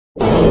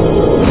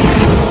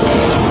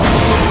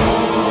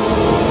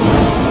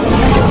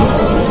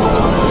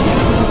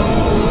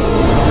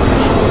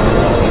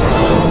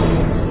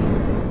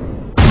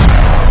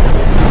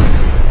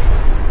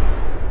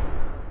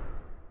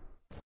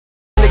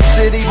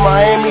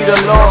Miami to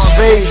Las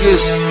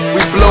Vegas.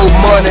 We blow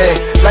money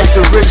like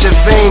the rich and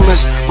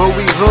famous, but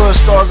we hood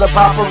stars and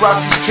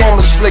paparazzi's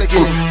cameras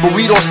flicking. But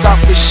we don't stop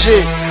the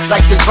shit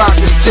like the clock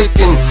is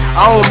ticking.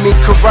 I don't mean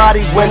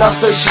karate when I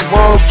say she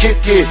won't kick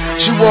it.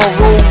 She won't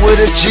roll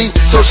with a G,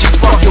 so she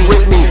fucking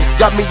with me.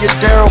 Got me a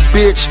Daryl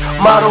bitch,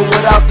 model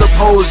without the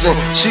posing.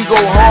 She go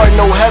hard,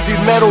 no heavy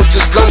metal,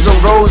 just Guns N'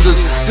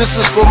 Roses. This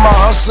is for my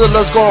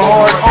hustlers, go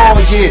hard all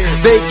year.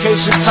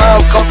 Vacation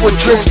time, couple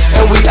drinks,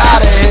 and we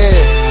outta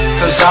here.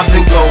 Cause I've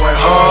been going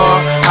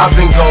hard, I've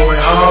been going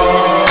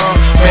hard.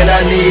 Man,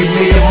 I need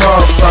me a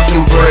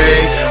motherfucking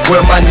break.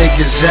 Where my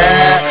niggas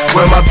at?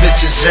 Where my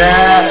bitches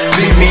at?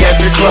 Meet me at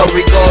the club,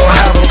 we gon'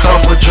 have a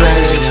couple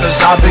drinks.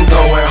 Cause I've been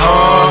going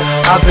hard,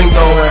 I've been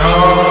going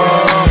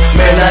hard.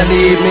 Man, I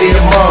need me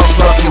a